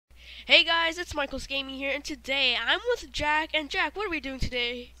Hey guys, it's Michael's Gaming here, and today I'm with Jack. And Jack, what are we doing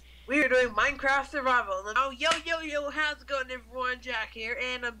today? We are doing Minecraft Survival. Oh, yo, how's it going, everyone? Jack here,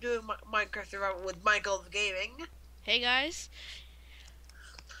 and I'm doing Minecraft Survival with Michael's Gaming. Hey guys.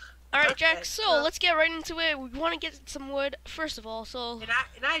 Alright, Jack, so let's get right into it. We want to get some wood, first of all, so...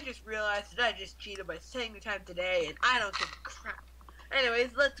 And I just realized that I just cheated by saying the time today, and I don't give a crap.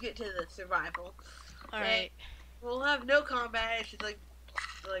 Anyways, let's get to the survival. Alright. We'll have no combat, it's just like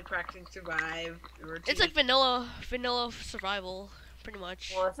practicing survive. It's like vanilla survival, pretty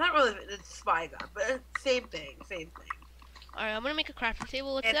much. Well, it's not really, it's spy gun, but it's same thing. Alright, I'm gonna make a crafting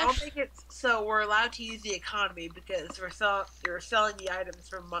table. And I'll make it so we're allowed to use the economy because we're selling the items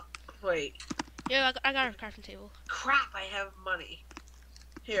from. Wait. Yeah, I got a crafting table. Crap! I have money.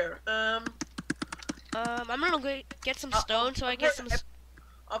 Here. I'm gonna go get some stone so I get some.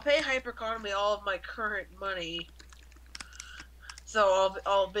 I'll pay hyper economy all of my current money. So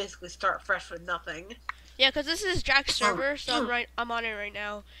I'll basically start fresh with nothing. Yeah, cause this is Jack's server, so I'm on it right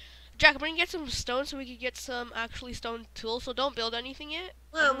now. Jack, I'm gonna get some stone so we can get some actually stone tools. So don't build anything yet.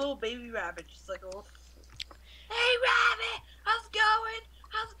 Well, a little baby rabbit, just like a little. Hey, rabbit! How's it going?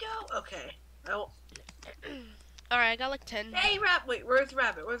 How's it going? Okay. Alright, I got like 10. Hey, rabbit! Wait, where's the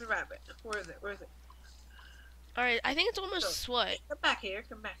rabbit? Where's the rabbit? Where is it? Alright, I think it's almost what? Come back here.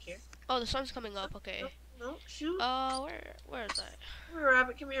 Oh, the sun's coming up. Okay. No, shoot. Where is that? Come here,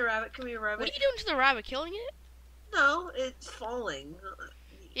 rabbit. Come here, rabbit. What are you doing to the rabbit? Killing it? No, it's falling.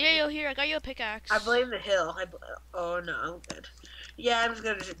 Yeah, here, I got you a pickaxe. I blame the hill. Oh, no, I'm good. Yeah, I'm just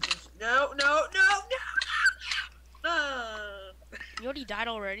gonna No. You already died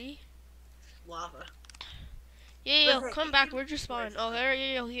already? Lava. Yeah, come back. Where'd you spawn? Oh,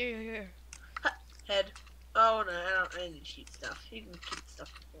 here. Head. Oh, no, I need to cheat stuff. You can keep stuff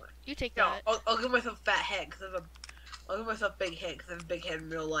before. You take that. I'll give myself fat head, I'll give myself big head, because I have a big head in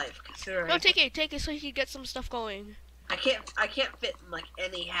real life. No, take it so you can get some stuff going. I can't fit in, like,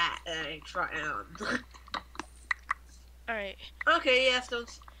 any hat that I try on. Alright. Okay, yeah,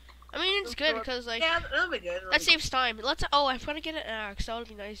 stones. I mean, it's good because, like, yeah, that'll be good. That saves time. I've got to get an axe. That would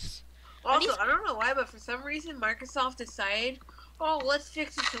be nice. Also, I don't know why, but for some reason, Microsoft decided, oh, let's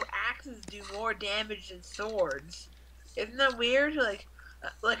fix it so axes do more damage than swords. Isn't that weird?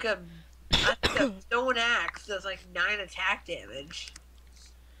 Like a stone axe does, like, 9 attack damage.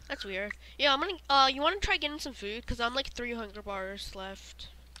 That's weird. Yeah, I'm gonna, you want to try getting some food? Because I'm, like, 300 bars left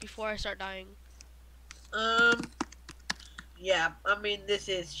before I start dying. Yeah, I mean, this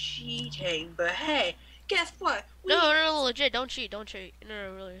is cheating, but hey, guess what? No, legit, don't cheat.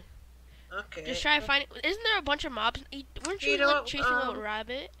 No, really. Okay. Just try to find. Isn't there a bunch of mobs? Weren't you like chasing a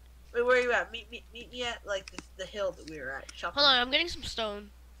rabbit? Wait, where are you at? Meet me at like the hill that we were at. Hold on, I'm getting some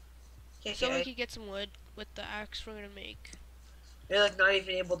stone. Okay. So we can get some wood with the axe we're gonna make. You're like not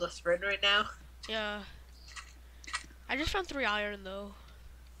even able to sprint right now. Yeah. I just found 3 iron though.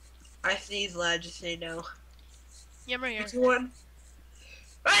 I sneeze, lad. Just say no. Yeah, I'm right here. Which one?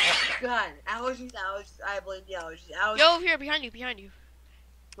 God, allergies. I blame the allergies. Yo, here, behind you.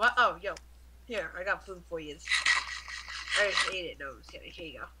 What? Oh, yo. Here, I got food for you. I just ate it. No, I'm just kidding. Here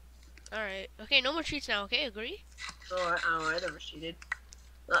you go. Alright. Okay, no more cheats now, okay? Agree? Oh, I never cheated.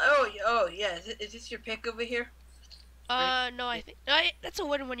 Oh, yeah. Is this your pick over here? No, I think... that's a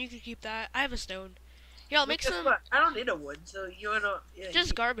wooden one. You can keep that. I have a stone. Yeah, I'll make some... I don't need a wood, so you wanna... Yeah,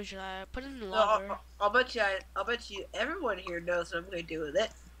 just garbage that. Put it in the water. I'll bet you everyone here knows what I'm gonna do with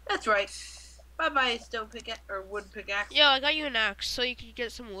it. That's right. Bye-bye, stone pickaxe, or wood pickaxe. Yeah, I got you an axe, so you can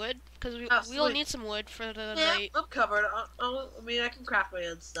get some wood, because we'll need some wood for the night. I'm covered. I mean, I can craft my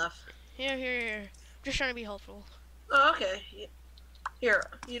own stuff. Here. Just trying to be helpful. Oh, okay. Here,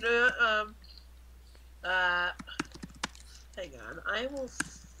 you know, hang on. I will,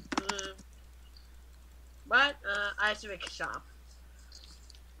 I have to make a shop.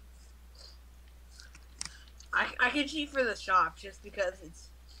 I can cheat for the shop just because it's,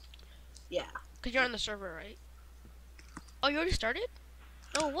 yeah. Because you're on the server, right? Oh, you already started?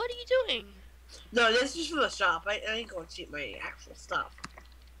 Oh, what are you doing? No, this is for the shop. I ain't going to cheat my actual stuff.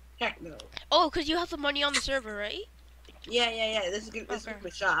 Heck no. Oh, because you have the money on the server, right? Yeah. This is my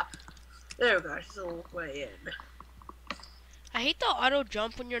shop. There we go. Just a little way in. I hate the auto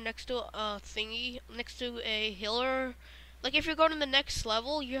jump when you're next to a thingy, next to a hill. Like if you're going to the next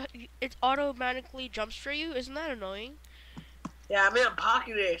level, it automatically jumps for you. Isn't that annoying? Yeah, I mean on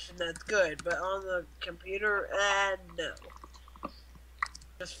Pocket Edition that's good, but on the computer, no.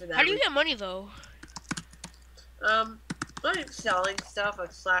 Just for that. How do you get money though? Like selling stuff,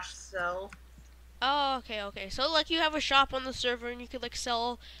 like /sell. Oh, okay. So like you have a shop on the server and you could like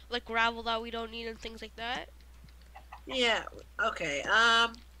sell like gravel that we don't need and things like that. Yeah. Okay.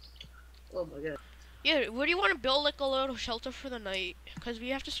 Oh my god. Yeah, where do you want to build like a little shelter for the night? Because we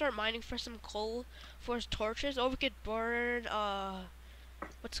have to start mining for some coal for his torches, or we could burn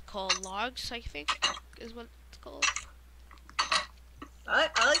what's it called, logs, I think is what it's called. I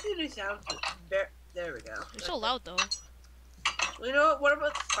like the new sound. There we go. It's so loud though. Well, you know what? What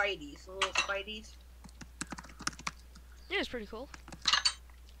about Spideys? The little Spideys? Yeah, it's pretty cool.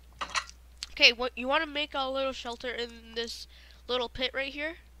 Okay, what you want to make a little shelter in this little pit right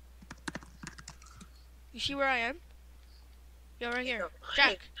here? You see where I am? Yeah, right here.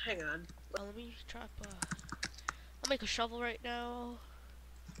 Jack. Hang on. Let me drop. I'll make a shovel right now.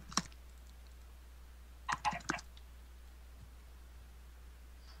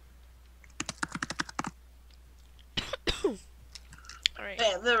 All right.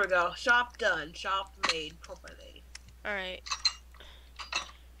 Bam, there we go. Shop done. Shop made properly. All right.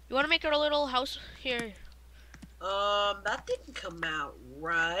 You want to make a little house here? That didn't come out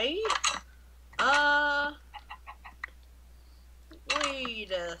right.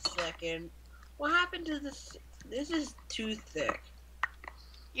 Wait a second. What happened to this? This is too thick.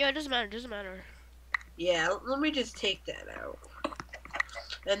 Yeah, it doesn't matter. It doesn't matter. Yeah, let me just take that out.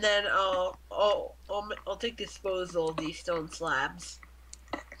 And then I'll take disposal of these stone slabs.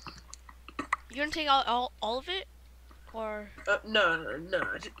 You're gonna take out all of it, or? No,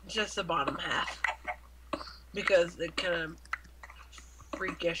 just the bottom half, because they're kind of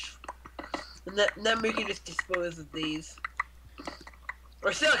freakish. And then we can just dispose of these.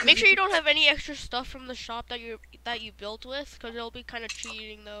 Or still, Make sure you don't have any extra stuff from the shop that you built with, because it'll be kind of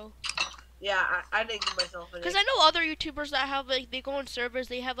cheating though. Yeah, I didn't give myself any. Because I know other YouTubers that have like, they go on servers,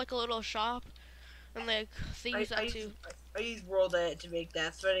 they have like a little shop, and like they use that too. I used World Edit to make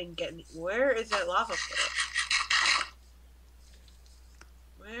that, so I didn't get any. Where is that lava pit?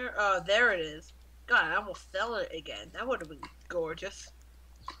 Where? Oh, there it is. God, I almost fell it again. That would have been gorgeous.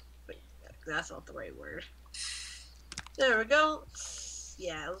 But that's not the right word. There we go.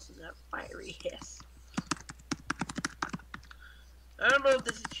 Yeah, listen to that fiery hiss. I don't know if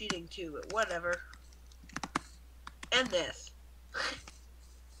this is cheating too, but whatever. And this.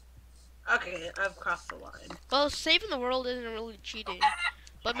 Okay, I've crossed the line. Well, saving the world isn't really cheating,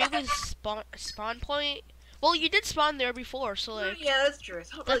 but maybe the spawn point. Well, you did spawn there before, so like. Yeah, that's true.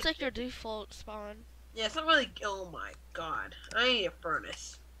 That's really like your default spawn. Yeah, it's not really. Oh my god, I need a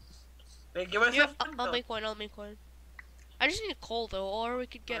furnace. Give myself. I'll make one. I'll make one. I just need coal though, or we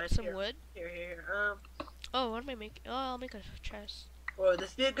could get some wood. Here. Oh, what am I making? Oh, I'll make a chest. Oh,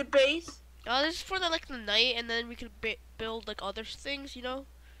 this be a good base? Oh, this is for the night, and then we could build like other things, you know.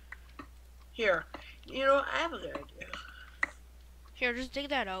 Here, you know, I have a good idea. Here, just dig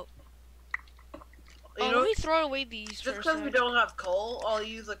that out. You know, let me throw away these. Just because we don't have coal, I'll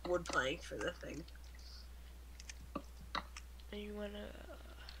use like wood planks for this thing. And you wanna?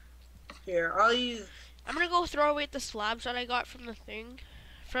 Here, I'll use. I'm gonna go throw away the slabs that I got from the thing,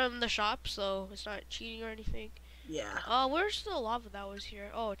 from the shop, so it's not cheating or anything. Yeah. Where's the lava that was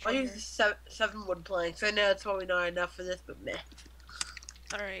here? Oh, it's I'll right use 7 wood planks. I know it's probably not enough for this, but meh.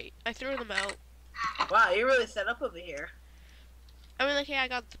 Alright, I threw them out. Wow, you're really set up over here. I mean, like, yeah, I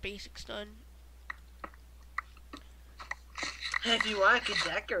got the basics done. If you want, I can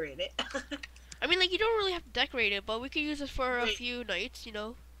decorate it. I mean, like, you don't really have to decorate it, but we could use it for a few nights, you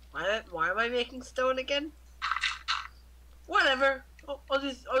know. Why am I making stone again? Whatever. I'll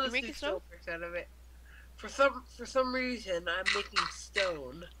just do stone bricks out of it. For some reason, I'm making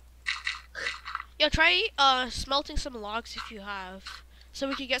stone. Yeah, try smelting some logs if you have, so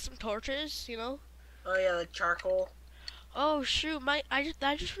we could get some torches, you know. Oh yeah, like charcoal. Oh shoot,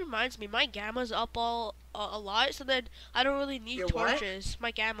 that just reminds me, my gamma's up a lot, so then I don't really need torches. What?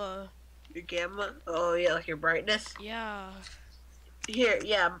 My gamma. Your gamma? Oh yeah, like your brightness. Yeah. Here,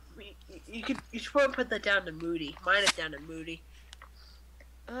 yeah, you should probably put that down to Moody. Mine is down to Moody.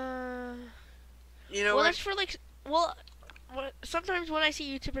 You know. Well, that's for like, well, sometimes when I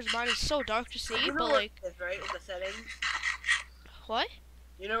see YouTubers, mine is so dark to see, you know but like. It is, right, in the settings. What?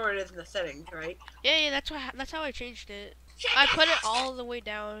 You know where it is in the settings, right? Yeah, that's how I changed it. I put it all the way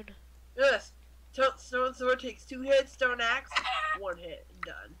down. Yes. Stone sword takes 2 hits. Stone axe, 1 hit, and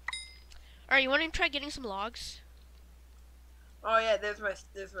done. All right, you want to try getting some logs? Oh yeah, there's my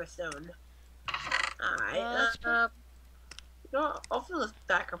stone. Alright, no, I'll fill this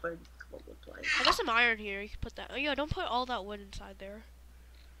back up and come up with planks. I got some iron here. You can put that. Oh yeah, don't put all that wood inside there.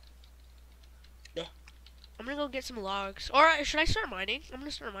 Yeah. I'm gonna go get some logs. Or should I start mining? I'm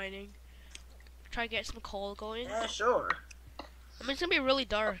gonna start mining. Try to get some coal going. Yeah, sure. I mean, it's gonna be really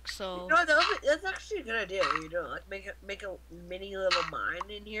dark, so. No, that's actually a good idea. You know, like make a mini little mine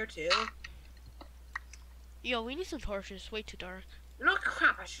in here too. Yo, we need some torches. Way too dark. No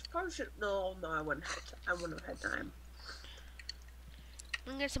crap. Probably should. No, I wouldn't have. I wouldn't have had time.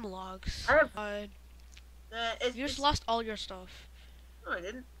 I'm gonna get some logs. I have. You just lost all your stuff. No, I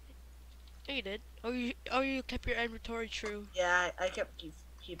didn't. Yeah, you did. Oh, you kept your inventory true. Yeah, I kept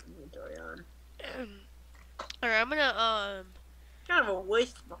keep inventory on. Alright, I'm gonna Kind of a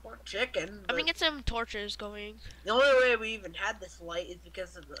waste of a chicken. I'm gonna get some torches going. The only way we even had this light is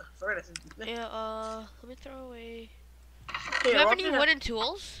because of the furnace. Yeah, let me throw away. Do you have any wooden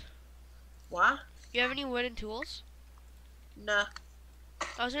tools? What? You have any wooden tools? No.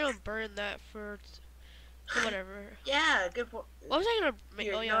 I was gonna burn that for whatever. Yeah, good point. What was I gonna make?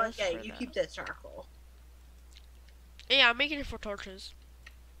 Here, oh yeah, you that. keep that charcoal. Yeah, I'm making it for torches.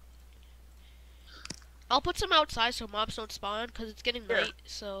 I'll put some outside so mobs don't spawn, because it's getting late,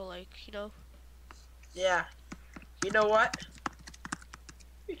 so, like, you know. Yeah. You know what?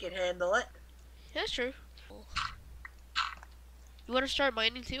 We can handle it. Yeah, that's true. You want to start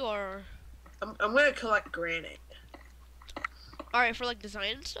mining too, or? I'm gonna collect granite. Alright, for, like,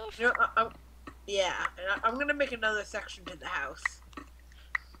 design and stuff? You know, yeah, and I'm gonna make another section to the house.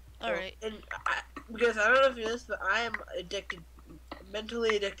 Alright. Because I don't know if you know this, but I am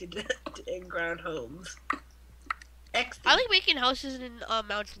mentally addicted to in-ground homes. I like making houses in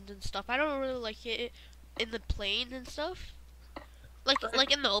mountains and stuff. I don't really like it in the plains and stuff.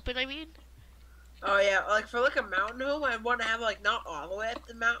 Like in the open, I mean. Oh yeah, like for like a mountain home, I want to have like not all the way up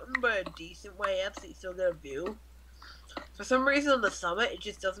the mountain, but a decent way up so you still get a view. For some reason on the summit, it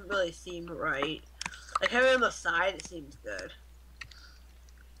just doesn't really seem right. Like having it on the side, it seems good.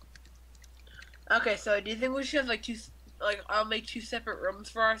 Okay, so do you think we should have like I'll make 2 separate rooms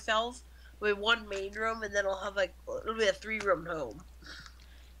for ourselves? With 1 main room, and then I'll have like, it'll be a 3-room home.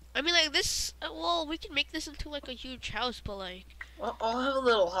 I mean, like this, well, we can make this into like a huge house, but like. I'll have a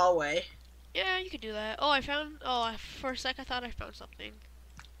little hallway. Yeah, you could do that. Oh, for a sec I thought I found something.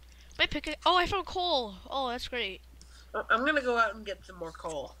 My pickaxe, oh, I found coal. Oh, that's great. I'm gonna go out and get some more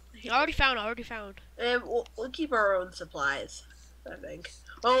coal. I already found. And we'll keep our own supplies, I think.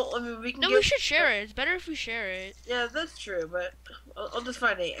 Well, I mean, we can. No, we should share it. It's better if we share it. Yeah, that's true, but I'll just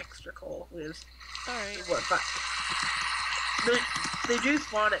find any extra coal. Alright. They do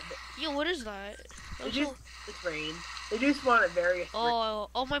spawn it. Yo, what is that? It's rain. They do spawn at various. Oh,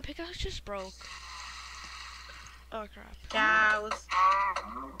 my pickaxe just broke. Oh crap. Cows.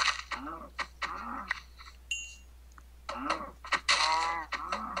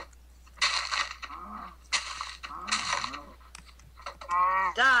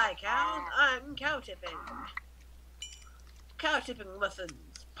 Die, cows! I'm cow tipping. Cow tipping lessons,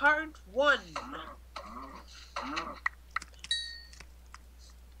 part 1.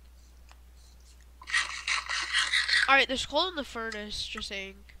 Alright, there's coal in the furnace, just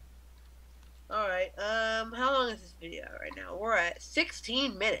saying. Alright, how long is this video right now? We're at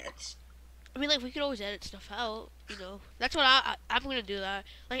 16 minutes. I mean, like, we could always edit stuff out, you know. That's what I'm gonna do that.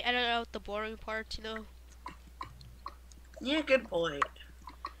 Like, edit out the boring parts, you know. Yeah, good point.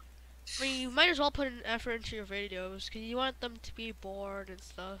 I mean, you might as well put an effort into your videos, because you want them to be bored and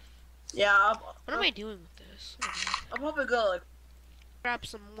stuff. Yeah, what am I doing with this? I'll probably go, like... Grab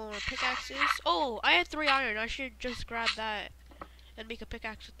some more pickaxes. Oh, I had 3 iron. I should just grab that and make a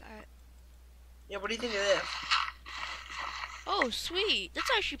pickaxe with that. Yeah, what do you think of this? Oh, sweet.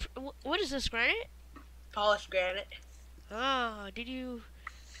 That's actually... What is this, granite? Polished granite. Ah, did you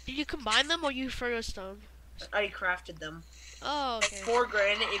combine them or you furnace them? I crafted them. Oh, okay. Like 4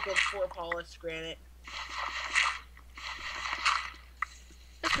 granite equals 4 polished granite.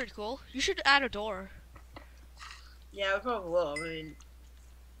 That's pretty cool. You should add a door. Yeah, we probably will. I mean...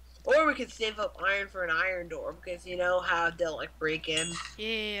 Or we could save up iron for an iron door, because you know how they'll, like, break in.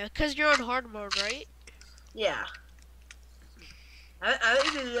 Yeah, because you're on hard mode, right? Yeah. I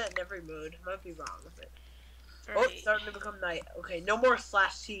think they do that in every mode. Might be wrong with it. Right. Oh, it's starting to become night. Okay, no more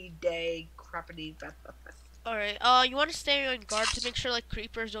 /C day crappity. Alright, you want to stay on guard to make sure, like,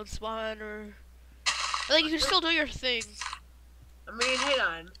 creepers don't spawn, or... Like, you can still do your thing. I mean, hang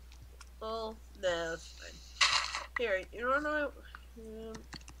on. Well, no, that's fine. Here, you don't know...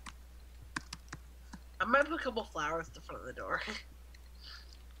 I might put a couple flowers at the front of the door.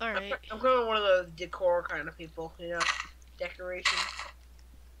 Alright. I'm kind of one of those decor kind of people, you know? Decoration.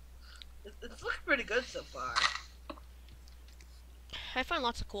 It's looking pretty good so far. I find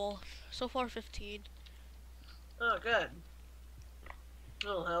lots of coal. So far, 15. Oh, good.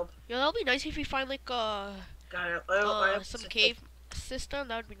 That'll help. Yeah, that'll be nice if you find, like, some cave system.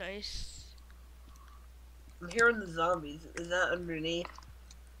 That would be nice. I'm hearing the zombies. Is that underneath?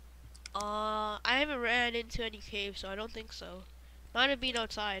 I haven't ran into any caves, so I don't think so. Might have been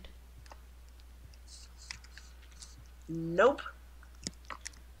outside. Nope.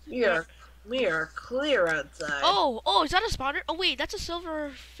 We are, we are clear outside. Oh, is that a spawner? Oh wait, that's a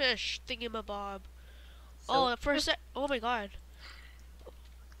silver fish thingamabob. So, Oh, for a sec. Oh my god.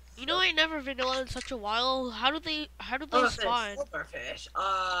 You know, so I never vanilla in such a while. How do those spawn? silverfish.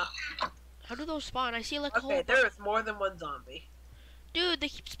 How do those spawn? I see like a Okay, whole there is more than one zombie. Dude, they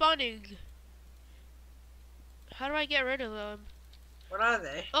keep spawning. How do I get rid of them? What are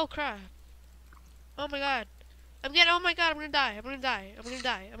they? Oh crap. Oh my god. Oh my god, I'm gonna die. I'm gonna die. I'm gonna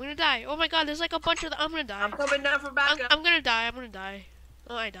die. I'm gonna die. Oh my god, there's like a bunch of them. I'm gonna die. I'm coming down for backup. I'm gonna die. I'm gonna die.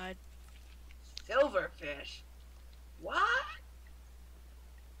 Oh, I died. Silverfish. What?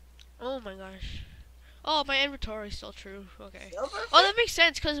 Oh my gosh. Oh, my inventory is still true. Okay. Silverfish? Oh, that makes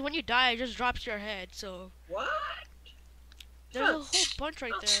sense because when you die, it just drops your head. So What? there's a whole bunch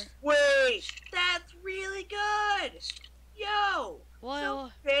right there. Wait, that's really good. Yo,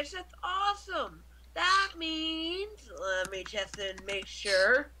 Well, silverfish, that's awesome. That means, let me test and make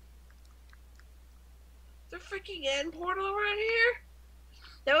sure. Is there a freaking end portal around here?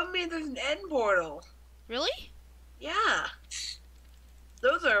 That would mean there's an end portal. really? Yeah.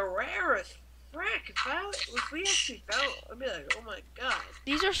 Those are rare as frick. If we actually found, I'd be like, oh my god.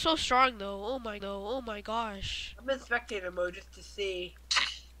 These are so strong though. Oh my gosh. I'm in spectator mode just to see.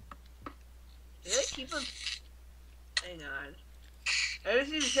 Did I keep them? Hang on. I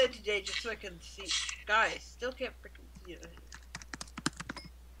just need to say today just so I can see. Guys, still can't freaking see it.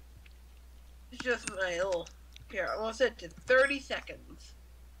 It's just my little. Here, I'm gonna set it to 30 seconds.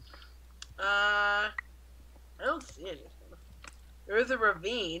 I don't see anything. There is a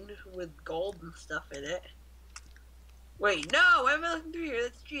ravine with gold and stuff in it. Wait, no! Why am I looking through here?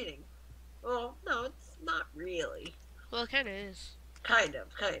 That's cheating. Well, no, it's not really. Well, it kind of is. Kind of.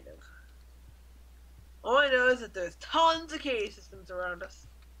 All I know is that there's tons of cave systems around us.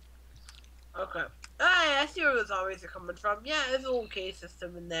 Okay. Hey, I see where the zombies are coming from. Yeah, there's a little cave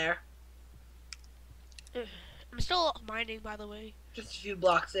system in there. I'm still mining, by the way. Just a few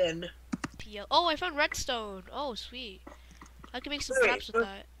blocks in. TL. Oh, I found redstone. Oh, sweet. I can make some Wait, traps with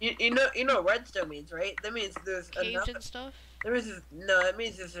that. You know what redstone means, right? That means there's Caves and stuff. that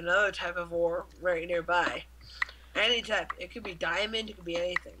means there's another type of ore right nearby. Any type. It could be diamond, it could be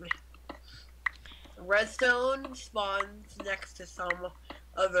anything. Redstone spawns next to some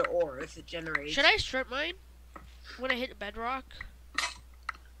other ores it generates. Should I strip mine when I hit bedrock?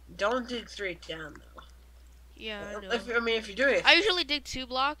 Don't dig straight down though. Yeah, I know. If you're doing it. I usually dig 2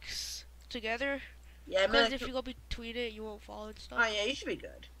 blocks together. Yeah, Because if you go between it, you won't fall and stuff. Oh yeah, you should be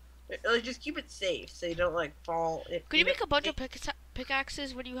good. Like, just keep it safe so you don't like fall. Could you make a bunch of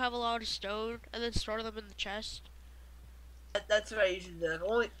pickaxes when you have a lot of stone and then store them in the chest? That's what I usually do. Like,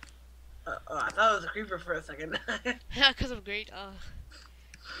 only. I thought it was a creeper for a second. Yeah, because I'm great. I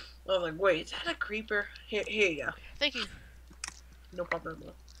was like, wait, is that a creeper? Here you go. Thank you. No problem.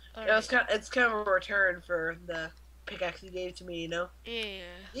 Right. It's kind of a return for the pickaxe you gave to me, you know? Yeah.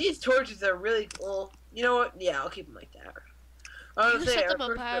 These torches are really cool. You know what? Yeah, I'll keep them like that. You can set them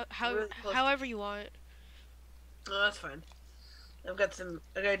up however you want. Oh, that's fine. I got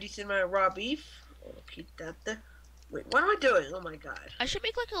a decent amount of raw beef. I'll keep that there. Wait, what am I doing? Oh my god. I should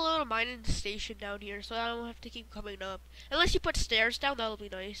make like a little mining station down here so I don't have to keep coming up. Unless you put stairs down, that'll be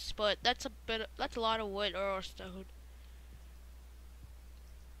nice. But that's a lot of wood or stone.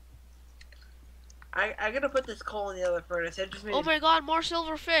 I gotta put this coal in the other furnace. I just made Oh my god, more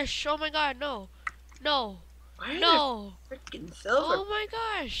silverfish! Oh my god, no. No. Why No. freaking silver? Oh my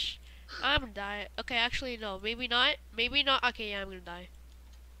gosh. I'm gonna die. Okay, actually no. Maybe not. Maybe not. Okay, yeah, I'm gonna die.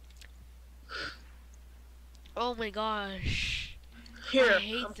 Oh my gosh. Here, I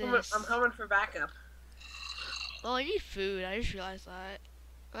hate this. I'm coming for backup. Oh, I need food. I just realized that.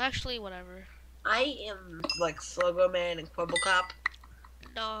 Actually, whatever. I am like Slogo Man and Quibblecop.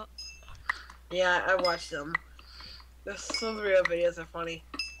 No. Yeah, I watched them. The Slitherio videos are funny.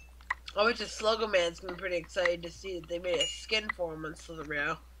 I bet the Slogo Man's gonna be pretty excited to see that they made a skin for him on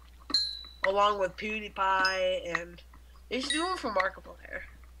Slitherio. Along with PewDiePie and... They should do one for Markiplier.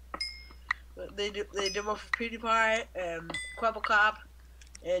 They did one for PewDiePie and Quibblecop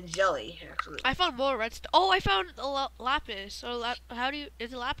and Jelly, actually. I found more redstone. Oh, I found a lapis. Or how do you...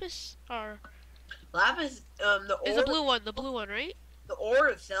 Is it lapis? Or... Lapis, the ore... It's the blue one. The blue one, right? The ore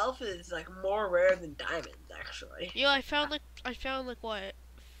itself is like more rare than diamonds, actually. Yeah, I found like what?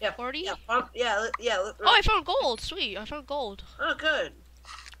 Yeah, 40? Yeah. Oh, I found gold. Sweet, I found gold. Oh, good.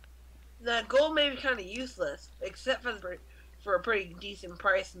 The gold may be kind of useless, except for a pretty decent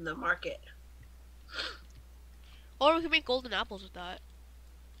price in the market. Or we can make golden apples with that.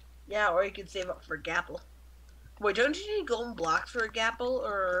 Yeah, or you could save up for Gapple. Wait, don't you need golden blocks for a Gapple,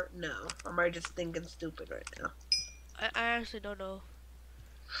 or no? Or am I just thinking stupid right now? I actually don't know.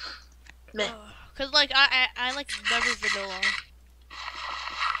 Meh. Cause like I like never vanilla.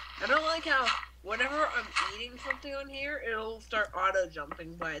 I don't like how whenever I'm eating something on here, it'll start auto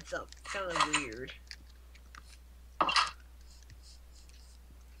jumping by itself. It's kind of weird.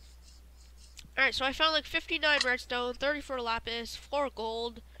 Alright, so I found like 59 redstone, 34 lapis, 4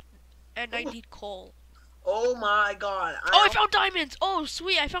 gold, and I need coal. Oh my god. I found diamonds! Oh,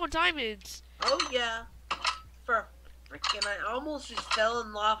 sweet, I found diamonds! Oh yeah. For freaking, I almost just fell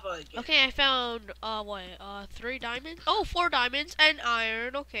in lava again. Okay, I found, 3 diamonds? Oh, 4 diamonds and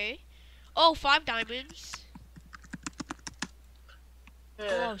iron, okay. Oh, 5 diamonds.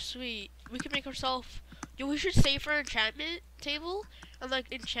 Yeah. Oh, sweet. We can make ourselves... Yo, we should save our enchantment table and, like,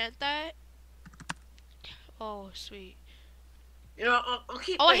 enchant that. Oh, sweet. You know, I'll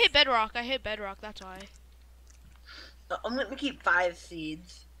keep... Oh, I hit bedrock. I hit bedrock, that's why. I'm gonna keep 5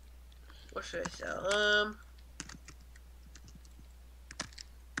 seeds. What should I sell?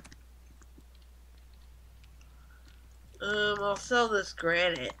 I'll sell this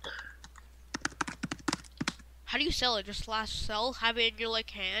granite. How do you sell it? Just slash sell? Have it in your, like,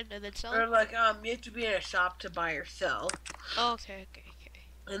 hand and then sell Or it? like, you have to be in a shop to buy or sell. Oh, okay.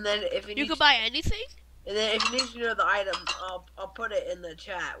 And then if You could buy anything? And then if you need to know the item, I'll put it in the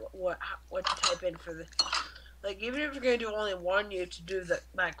chat. What to type in for the, like, even if you're gonna do only one, you have to do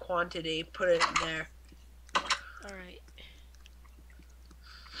that quantity. Put it in there. All right.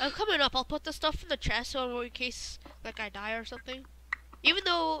 I'm coming up. I'll put the stuff in the chest so in case like I die or something. Even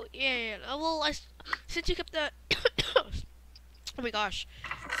though, yeah. Well, since you kept the, oh my gosh,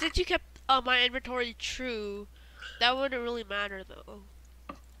 since you kept my inventory true, that wouldn't really matter though.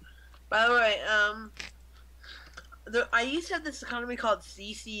 By the way, I used to have this economy called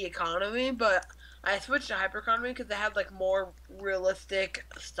CC economy, but I switched to hyper economy because they had like more realistic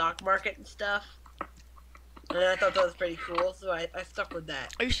stock market and stuff, and I thought that was pretty cool, so I stuck with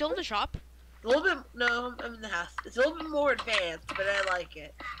that. Are you still in the shop? A little bit. No, I'm in the house. It's a little bit more advanced, but I like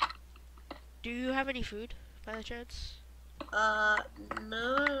it. Do you have any food by the chance? Not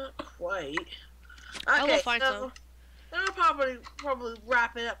quite. Okay, I'll go find some. That'll probably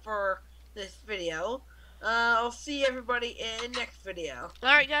wrap it up for this video. I'll see everybody in next video.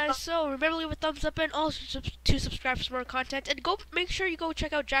 Alright guys, so remember to leave a thumbs up and also to subscribe for more content. And make sure you go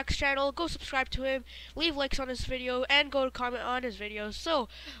check out Jack's channel, go subscribe to him, leave likes on his video, and go to comment on his videos. So,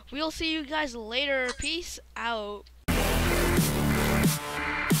 we'll see you guys later. Peace out.